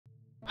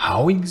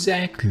How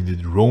exactly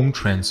did Rome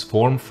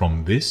transform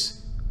from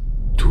this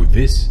to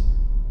this?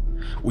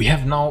 We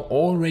have now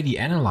already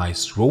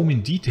analyzed Rome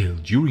in detail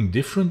during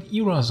different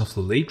eras of the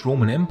late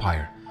Roman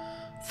Empire,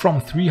 from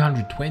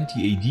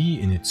 320 AD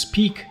in its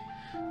peak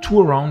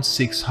to around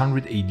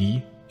 600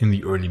 AD in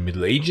the early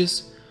Middle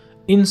Ages,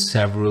 in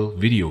several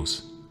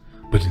videos.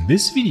 But in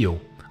this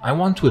video, I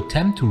want to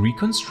attempt to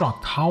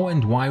reconstruct how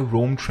and why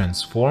Rome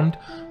transformed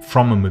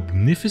from a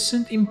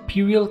magnificent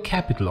imperial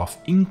capital of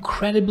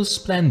incredible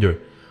splendor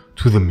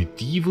to the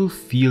medieval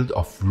field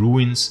of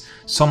ruins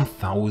some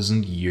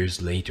 1,000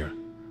 years later.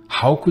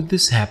 How could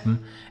this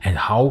happen, and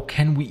how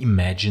can we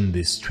imagine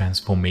this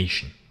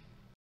transformation?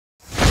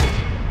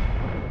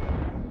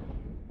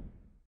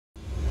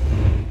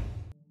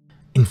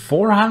 In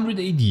 400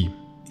 AD,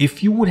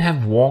 if you would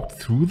have walked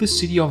through the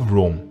city of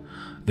Rome,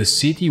 the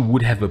city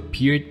would have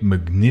appeared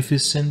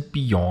magnificent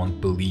beyond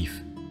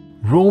belief.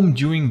 Rome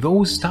during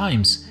those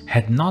times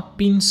had not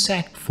been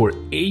sacked for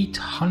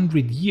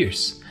 800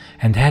 years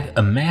and had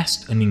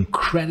amassed an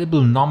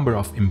incredible number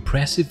of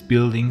impressive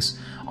buildings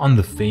on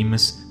the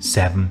famous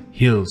 7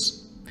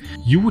 hills.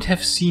 You would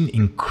have seen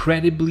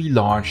incredibly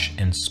large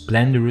and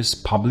splendorous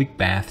public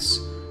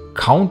baths,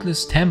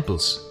 countless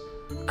temples,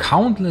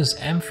 countless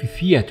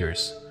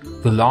amphitheaters,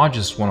 the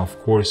largest one of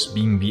course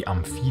being the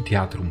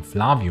Amphitheatrum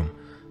Flavium,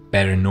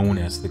 better known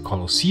as the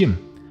Colosseum,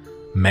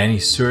 many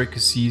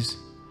circuses,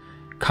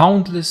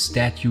 countless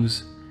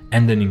statues,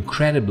 and an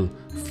incredible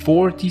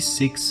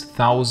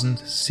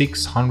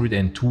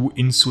 46,602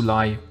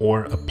 insulae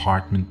or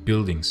apartment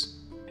buildings.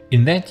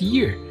 In that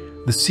year,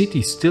 the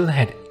city still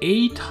had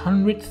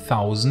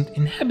 800,000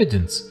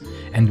 inhabitants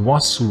and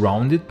was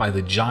surrounded by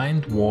the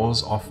giant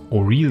walls of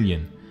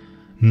Aurelian,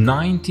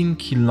 19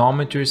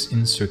 kilometers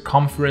in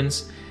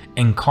circumference,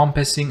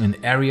 encompassing an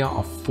area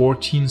of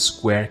 14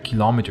 square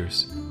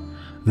kilometers.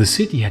 The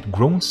city had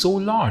grown so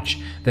large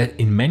that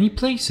in many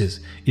places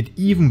it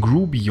even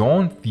grew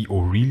beyond the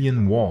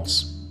Aurelian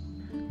walls.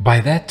 By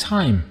that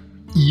time,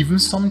 even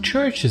some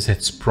churches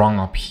had sprung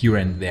up here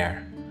and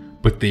there,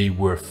 but they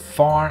were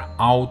far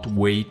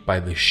outweighed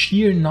by the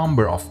sheer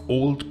number of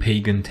old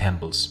pagan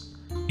temples.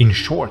 In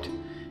short,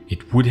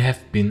 it would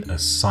have been a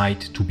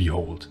sight to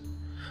behold.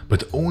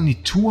 But only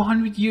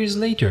 200 years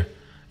later,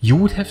 you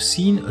would have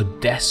seen a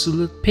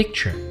desolate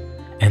picture,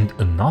 and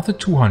another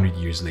 200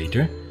 years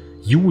later,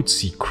 you would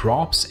see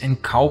crops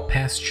and cow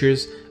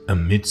pastures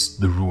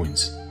amidst the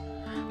ruins.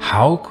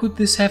 How could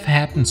this have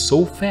happened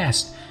so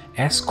fast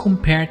as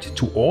compared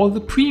to all the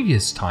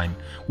previous time,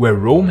 where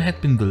Rome had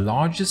been the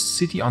largest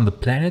city on the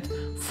planet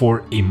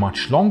for a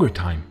much longer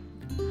time?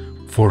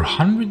 For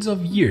hundreds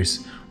of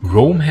years,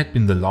 Rome had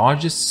been the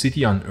largest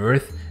city on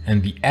earth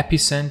and the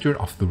epicenter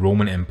of the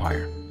Roman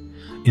Empire.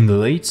 In the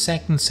late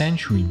 2nd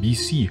century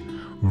BC,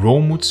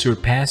 Rome would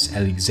surpass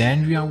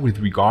Alexandria with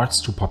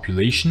regards to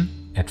population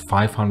at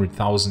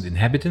 500,000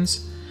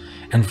 inhabitants,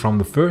 and from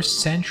the 1st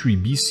century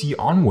BC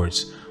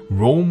onwards,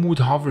 Rome would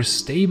hover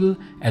stable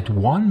at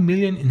 1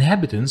 million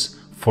inhabitants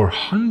for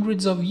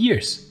hundreds of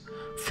years,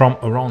 from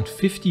around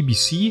 50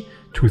 BC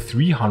to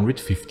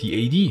 350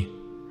 AD.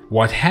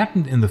 What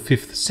happened in the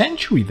 5th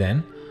century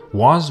then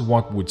was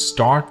what would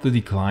start the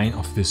decline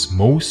of this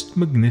most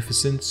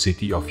magnificent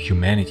city of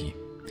humanity.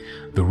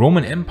 The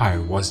Roman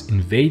Empire was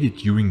invaded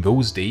during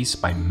those days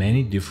by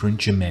many different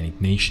Germanic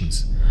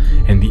nations,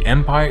 and the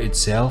empire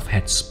itself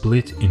had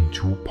split in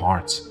 2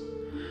 parts.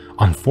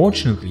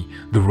 Unfortunately,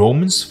 the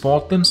Romans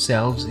fought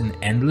themselves in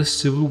endless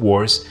civil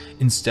wars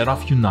instead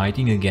of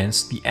uniting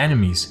against the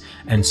enemies,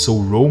 and so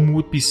Rome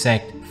would be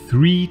sacked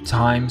 3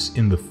 times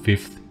in the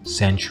 5th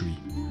century.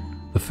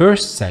 The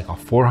first sack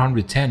of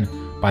 410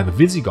 by the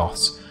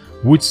Visigoths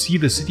would see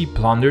the city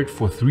plundered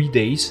for 3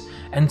 days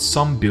and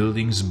some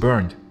buildings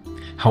burned.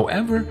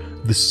 However,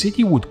 the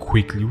city would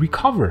quickly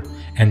recover,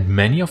 and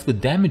many of the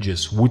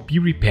damages would be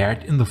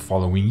repaired in the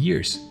following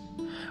years.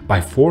 By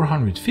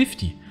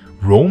 450,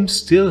 Rome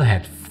still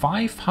had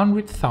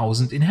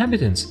 500,000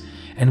 inhabitants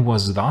and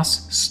was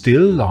thus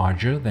still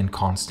larger than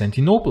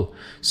Constantinople,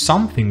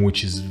 something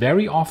which is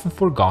very often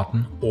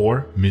forgotten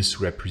or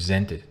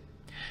misrepresented.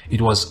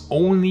 It was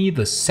only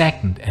the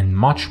second and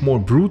much more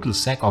brutal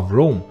sack of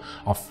Rome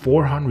of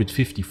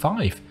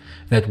 455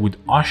 that would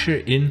usher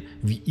in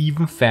the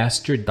even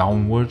faster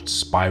downward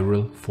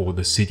spiral for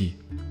the city.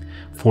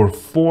 For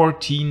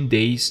 14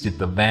 days did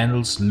the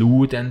Vandals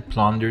loot and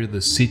plunder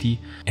the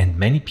city, and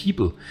many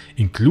people,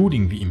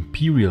 including the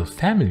imperial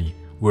family,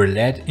 were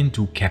led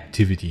into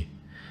captivity.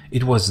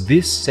 It was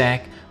this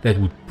sack that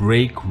would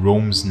break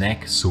Rome's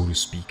neck, so to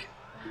speak.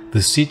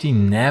 The city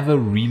never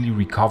really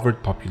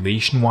recovered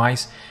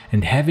population-wise,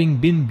 and having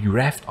been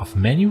bereft of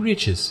many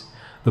riches,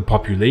 the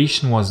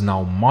population was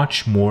now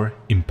much more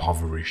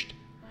impoverished.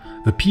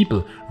 The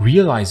people,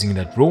 realizing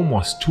that Rome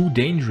was too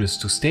dangerous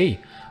to stay,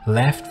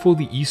 left for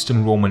the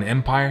Eastern Roman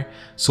Empire,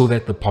 so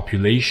that the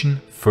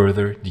population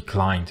further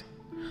declined.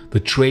 The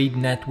trade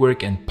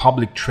network and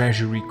public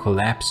treasury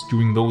collapsed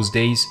during those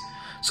days,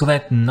 so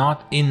that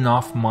not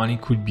enough money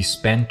could be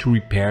spent to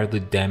repair the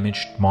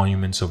damaged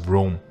monuments of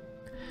Rome.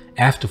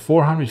 After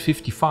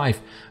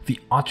 455, the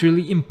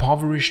utterly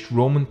impoverished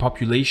Roman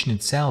population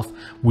itself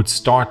would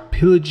start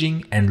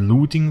pillaging and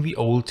looting the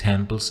old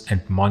temples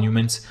and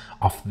monuments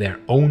of their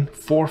own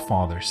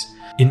forefathers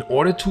in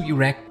order to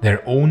erect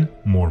their own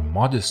more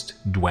modest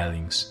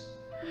dwellings.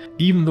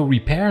 Even though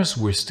repairs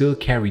were still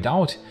carried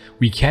out,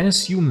 we can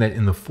assume that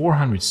in the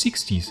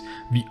 460s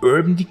the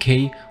urban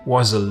decay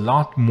was a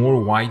lot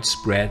more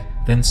widespread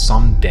than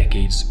some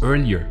decades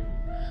earlier.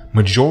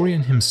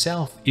 Maiorian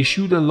himself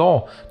issued a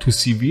law to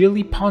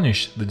severely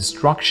punish the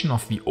destruction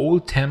of the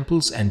old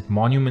temples and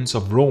monuments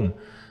of Rome,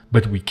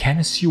 but we can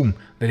assume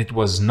that it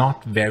was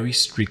not very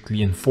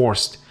strictly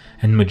enforced,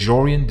 and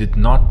Maiorian did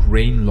not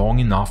reign long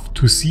enough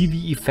to see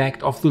the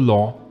effect of the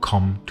law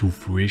come to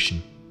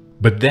fruition.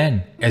 But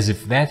then, as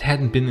if that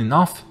hadn't been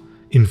enough,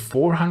 in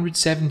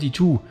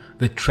 472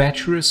 the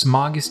treacherous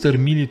Magister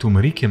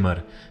Militum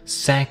Ricimer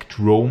sacked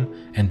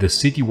Rome, and the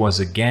city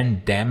was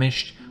again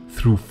damaged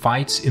through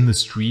fights in the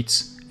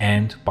streets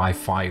and by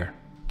fire.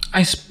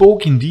 I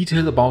spoke in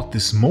detail about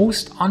this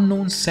most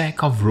unknown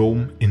sack of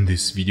Rome in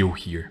this video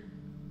here.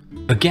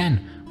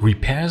 Again,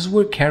 repairs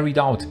were carried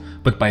out,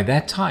 but by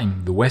that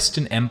time the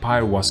Western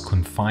Empire was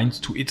confined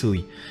to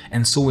Italy,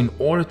 and so in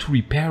order to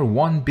repair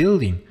one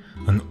building,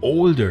 an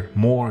older,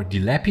 more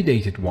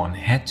dilapidated one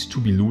had to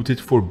be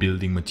looted for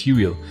building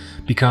material,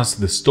 because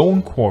the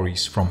stone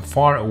quarries from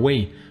far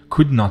away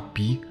could not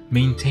be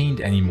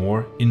maintained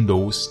anymore in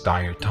those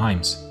dire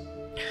times.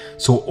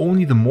 So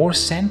only the more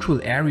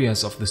central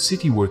areas of the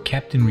city were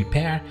kept in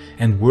repair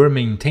and were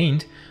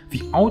maintained. The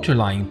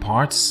outerlying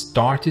parts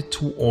started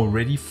to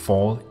already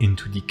fall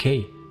into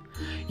decay.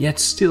 Yet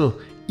still,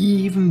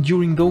 even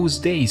during those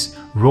days,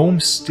 Rome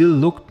still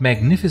looked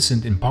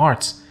magnificent in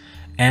parts,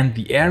 and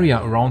the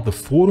area around the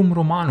Forum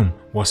Romanum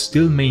was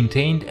still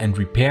maintained and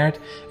repaired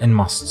and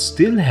must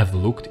still have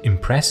looked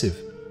impressive.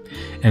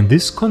 And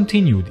this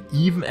continued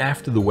even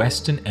after the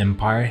Western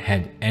Empire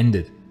had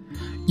ended.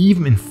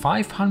 Even in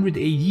 500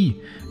 AD,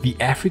 the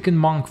African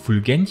monk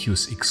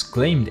Fulgentius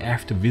exclaimed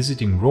after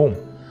visiting Rome,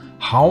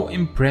 "How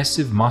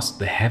impressive must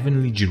the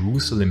heavenly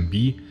Jerusalem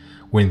be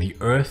when the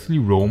earthly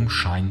Rome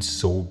shines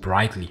so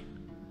brightly."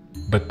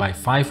 But by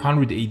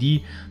 500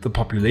 AD, the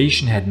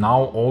population had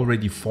now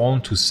already fallen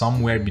to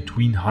somewhere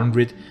between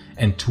 100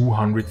 and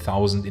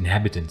 200,000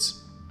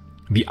 inhabitants.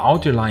 The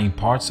outerlying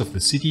parts of the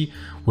city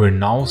were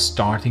now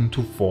starting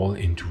to fall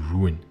into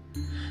ruin.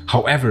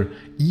 However,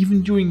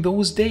 even during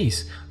those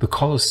days, the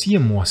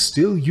Colosseum was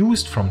still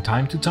used from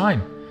time to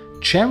time,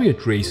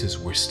 chariot races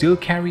were still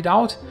carried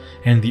out,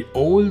 and the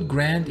old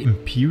grand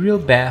imperial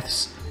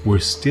baths were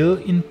still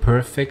in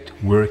perfect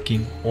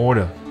working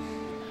order.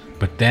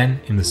 But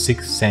then, in the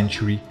 6th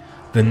century,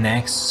 the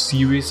next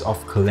series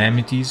of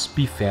calamities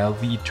befell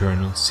the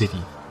Eternal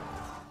City.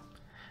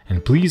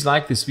 And please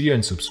like this video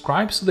and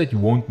subscribe so that you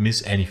won't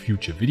miss any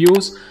future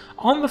videos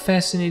on the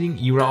fascinating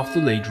era of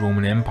the late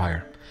Roman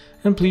Empire.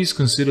 And please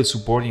consider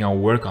supporting our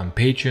work on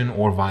Patreon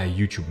or via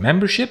YouTube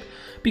membership,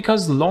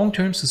 because the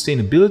long-term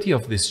sustainability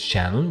of this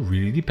channel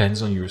really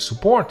depends on your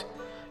support.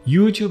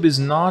 YouTube is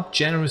not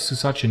generous to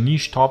such a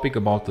niche topic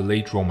about the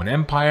late Roman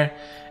Empire,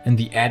 and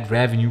the ad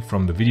revenue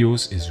from the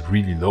videos is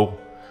really low.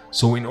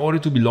 So in order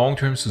to be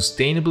long-term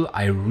sustainable,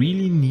 I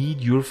really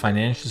need your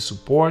financial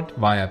support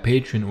via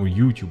Patreon or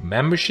YouTube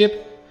membership,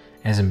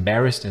 as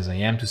embarrassed as I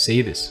am to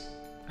say this.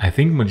 I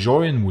think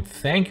Maiorian would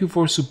thank you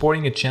for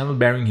supporting a channel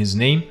bearing his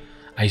name.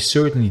 I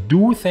certainly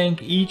do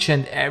thank each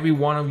and every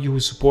one of you who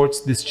supports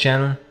this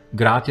channel.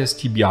 Gratias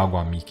tibiago,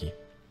 amici.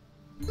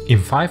 In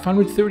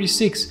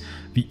 536,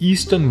 the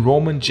Eastern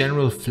Roman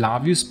general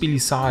Flavius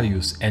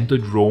Belisarius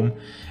entered Rome,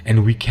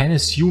 and we can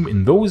assume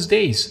in those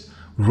days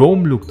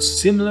Rome looked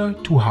similar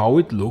to how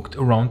it looked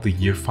around the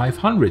year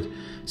 500,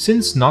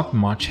 since not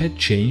much had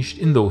changed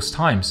in those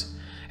times,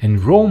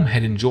 and Rome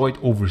had enjoyed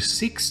over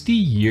 60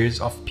 years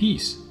of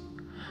peace.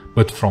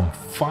 But from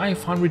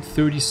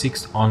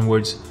 536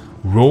 onwards,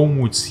 Rome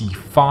would see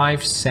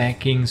 5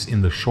 sackings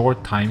in the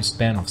short time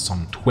span of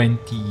some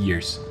 20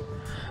 years.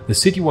 The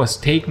city was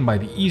taken by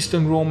the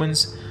Eastern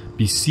Romans,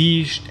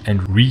 besieged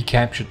and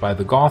recaptured by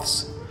the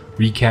Goths,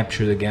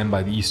 recaptured again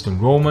by the Eastern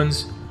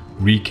Romans,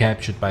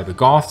 recaptured by the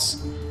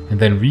Goths, and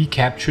then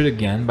recaptured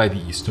again by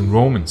the Eastern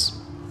Romans.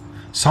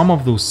 Some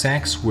of those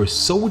sacks were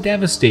so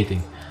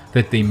devastating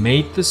that they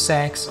made the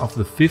sacks of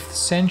the 5th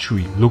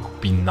century look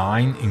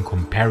benign in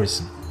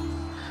comparison.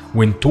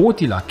 When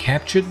Totila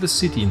captured the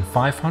city in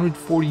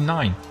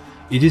 549,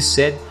 it is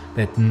said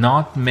that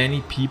not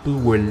many people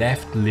were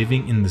left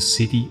living in the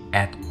city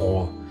at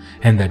all,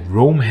 and that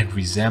Rome had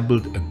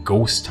resembled a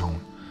ghost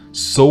town.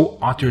 So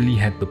utterly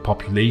had the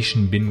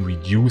population been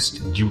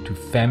reduced due to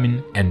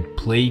famine and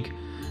plague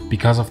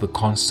because of the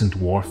constant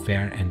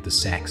warfare and the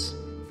sacks.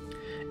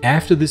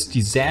 After this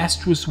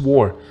disastrous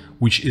war,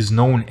 which is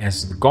known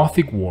as the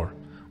Gothic War,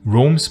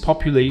 Rome's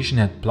population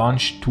had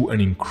plunged to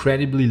an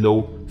incredibly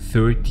low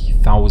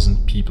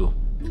 30,000 people.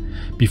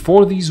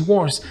 Before these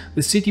wars,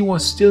 the city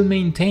was still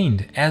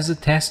maintained, as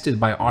attested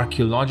by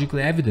archaeological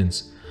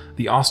evidence.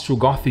 The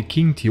Ostrogothic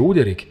king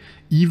Theodoric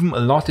even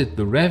allotted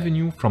the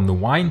revenue from the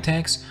wine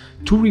tax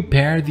to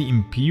repair the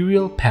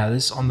imperial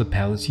palace on the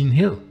Palatine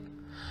Hill.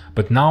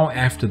 But now,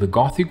 after the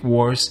Gothic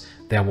Wars,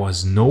 there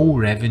was no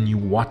revenue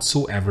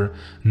whatsoever,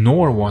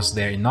 nor was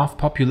there enough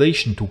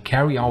population to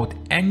carry out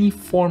any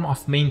form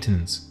of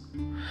maintenance.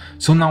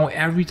 So now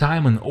every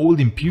time an old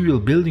imperial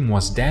building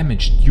was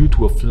damaged due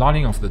to a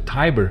flooding of the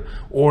Tiber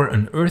or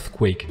an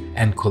earthquake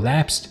and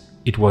collapsed,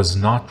 it was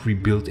not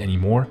rebuilt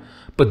anymore,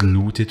 but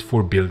looted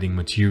for building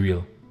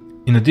material.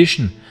 In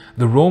addition,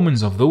 the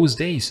Romans of those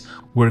days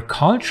were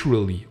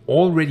culturally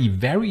already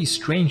very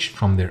estranged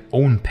from their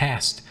own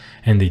past,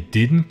 and they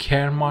didn't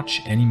care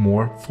much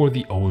anymore for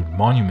the old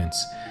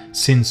monuments,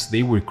 since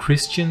they were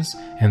Christians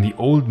and the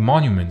old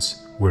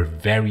monuments were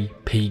very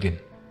pagan.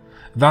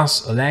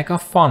 Thus, a lack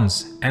of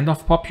funds and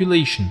of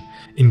population,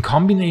 in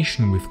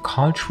combination with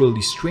cultural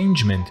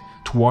estrangement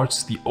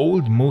towards the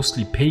old,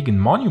 mostly pagan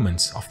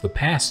monuments of the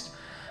past,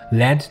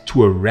 led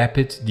to a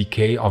rapid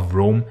decay of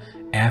Rome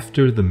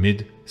after the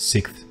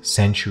mid-6th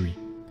century.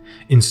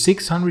 In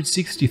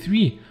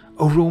 663,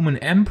 a Roman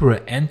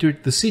emperor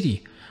entered the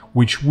city,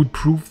 which would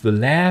prove the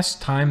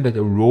last time that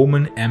a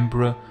Roman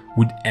emperor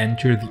would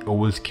enter the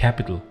old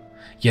capital.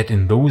 Yet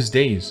in those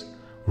days,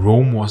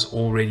 Rome was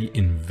already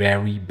in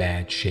very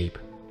bad shape.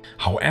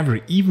 However,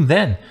 even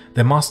then,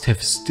 there must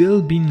have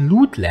still been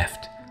loot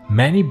left,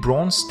 many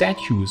bronze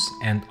statues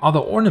and other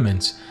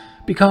ornaments,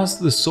 because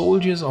the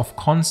soldiers of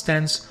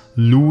Constance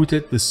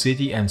looted the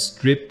city and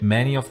stripped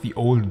many of the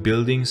old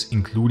buildings,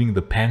 including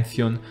the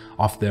Pantheon,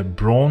 of their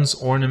bronze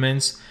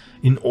ornaments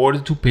in order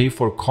to pay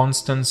for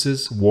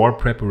Constance's war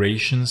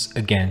preparations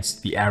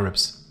against the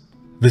Arabs.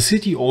 The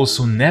city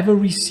also never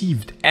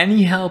received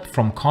any help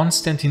from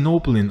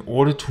Constantinople in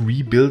order to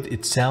rebuild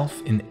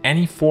itself in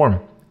any form,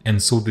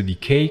 and so the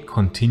decay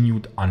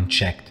continued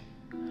unchecked.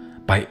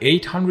 By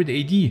 800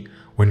 AD,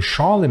 when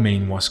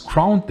Charlemagne was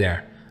crowned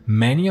there,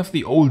 many of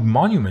the old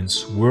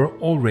monuments were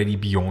already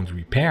beyond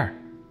repair.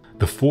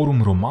 The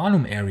Forum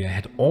Romanum area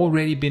had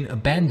already been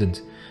abandoned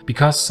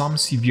because some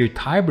severe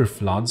Tiber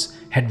floods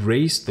had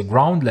raised the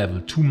ground level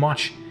too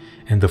much,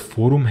 and the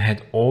Forum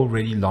had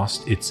already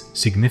lost its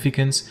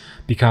significance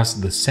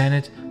because the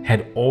Senate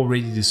had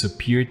already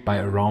disappeared by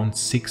around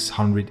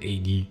 600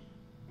 AD.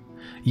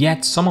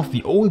 Yet some of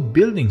the old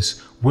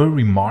buildings were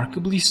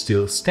remarkably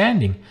still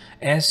standing,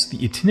 as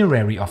the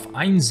itinerary of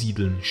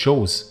Einsiedeln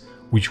shows,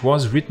 which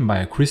was written by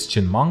a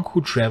Christian monk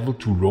who traveled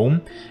to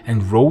Rome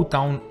and wrote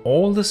down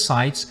all the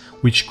sites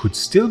which could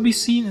still be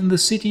seen in the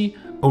city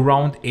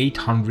around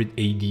 800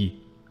 AD.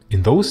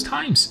 In those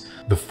times,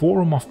 the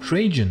Forum of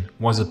Trajan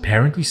was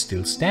apparently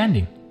still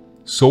standing.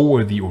 So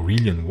were the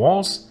Aurelian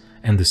walls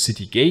and the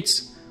city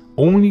gates.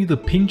 Only the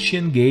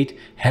Pincian Gate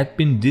had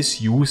been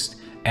disused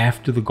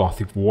after the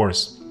Gothic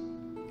Wars.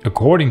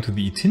 According to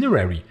the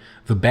itinerary,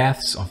 the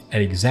baths of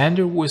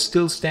Alexander were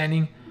still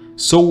standing,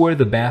 so were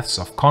the baths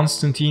of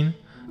Constantine,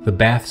 the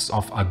baths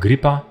of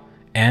Agrippa,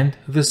 and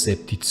the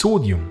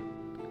Septizodium.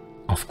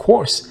 Of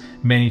course,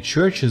 many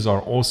churches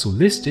are also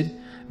listed,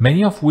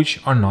 many of which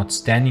are not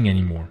standing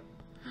anymore.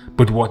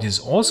 But what is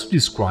also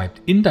described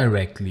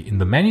indirectly in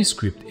the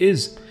manuscript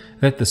is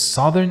that the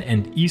southern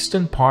and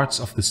eastern parts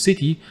of the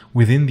city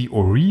within the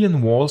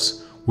Aurelian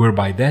walls were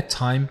by that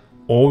time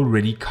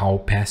already cow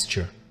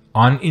pasture,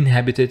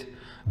 uninhabited,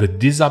 the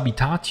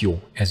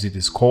dishabitatio as it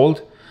is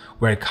called,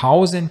 where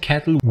cows and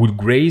cattle would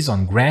graze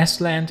on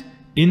grassland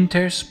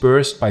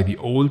interspersed by the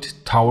old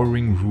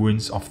towering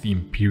ruins of the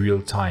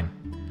imperial time.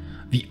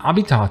 The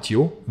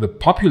habitatio, the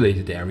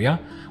populated area,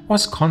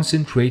 was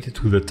concentrated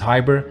to the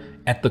Tiber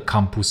at the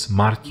Campus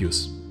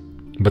Martius.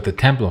 But the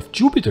Temple of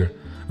Jupiter,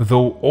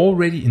 though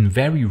already in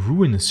very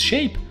ruinous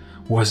shape,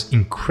 was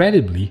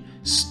incredibly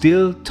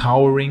still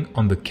towering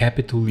on the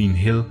Capitoline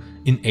Hill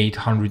in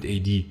 800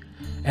 AD,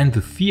 and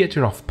the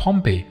Theatre of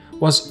Pompey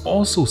was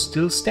also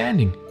still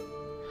standing.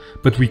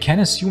 But we can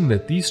assume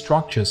that these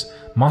structures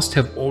must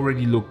have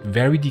already looked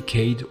very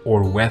decayed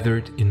or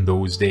weathered in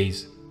those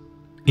days.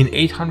 In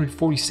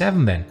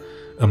 847 then,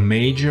 a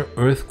major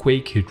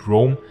earthquake hit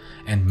Rome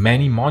and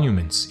many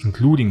monuments,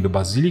 including the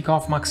Basilica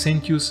of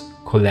Maxentius,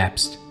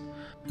 collapsed.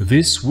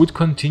 This would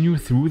continue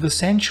through the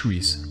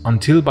centuries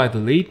until by the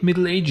late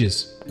Middle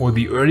Ages or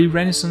the early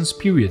Renaissance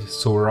period,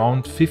 so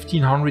around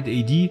 1500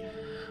 AD,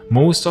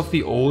 most of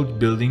the old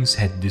buildings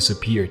had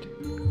disappeared.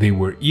 They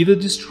were either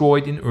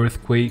destroyed in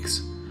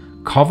earthquakes,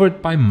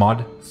 covered by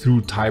mud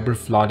through Tiber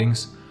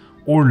floodings,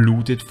 or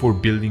looted for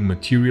building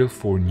material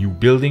for new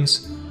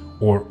buildings,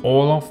 or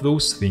all of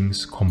those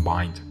things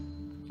combined.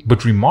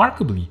 But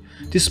remarkably,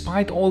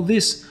 despite all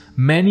this,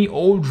 many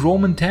old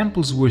Roman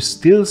temples were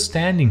still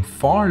standing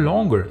far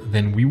longer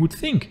than we would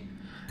think.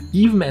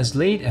 Even as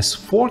late as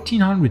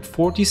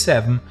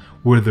 1447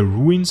 were the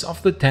ruins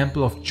of the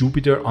Temple of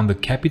Jupiter on the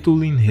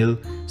Capitoline Hill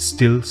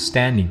still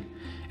standing,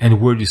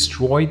 and were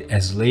destroyed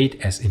as late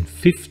as in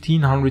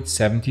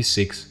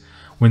 1576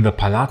 when the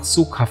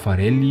Palazzo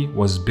Caffarelli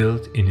was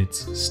built in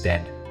its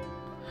stead.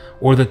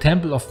 Or the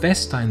Temple of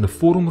Vesta in the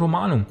Forum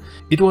Romanum,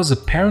 it was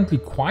apparently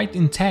quite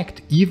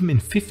intact even in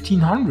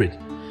 1500,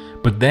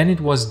 but then it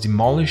was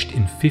demolished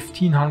in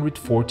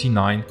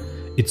 1549,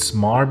 its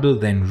marble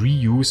then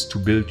reused to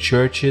build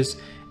churches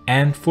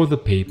and for the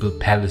papal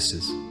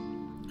palaces.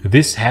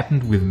 This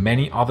happened with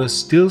many other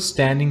still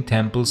standing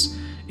temples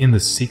in the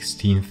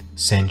 16th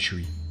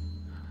century.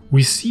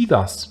 We see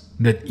thus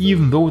that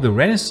even though the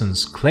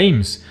Renaissance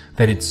claims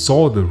that it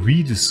saw the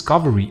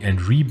rediscovery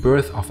and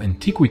rebirth of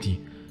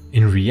antiquity,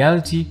 in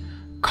reality,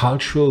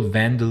 cultural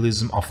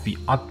vandalism of the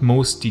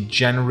utmost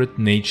degenerate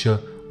nature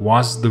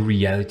was the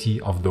reality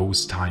of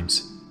those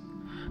times.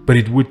 But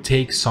it would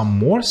take some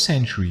more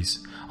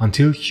centuries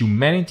until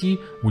humanity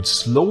would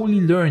slowly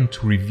learn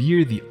to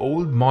revere the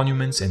old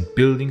monuments and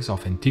buildings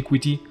of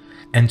antiquity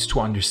and to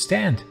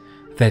understand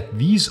that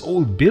these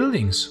old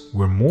buildings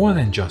were more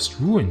than just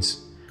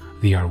ruins.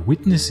 They are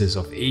witnesses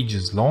of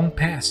ages long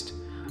past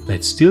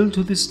that still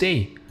to this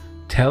day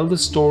tell the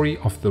story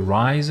of the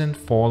rise and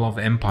fall of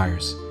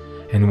empires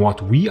and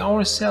what we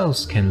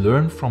ourselves can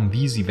learn from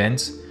these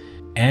events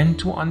and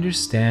to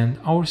understand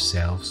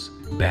ourselves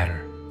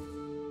better.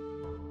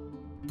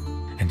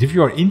 And if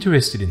you are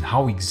interested in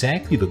how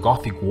exactly the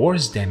Gothic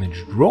Wars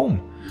damaged Rome,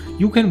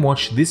 you can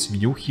watch this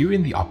video here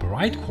in the upper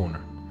right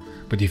corner.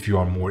 But if you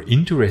are more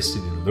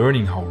interested in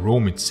learning how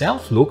Rome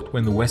itself looked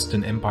when the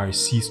Western Empire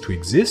ceased to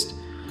exist,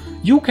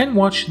 you can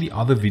watch the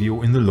other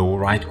video in the lower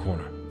right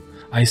corner.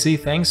 I say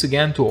thanks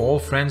again to all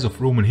friends of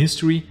Roman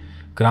history,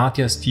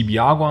 gratias tibi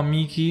ago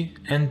amici,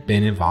 and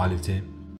bene valete.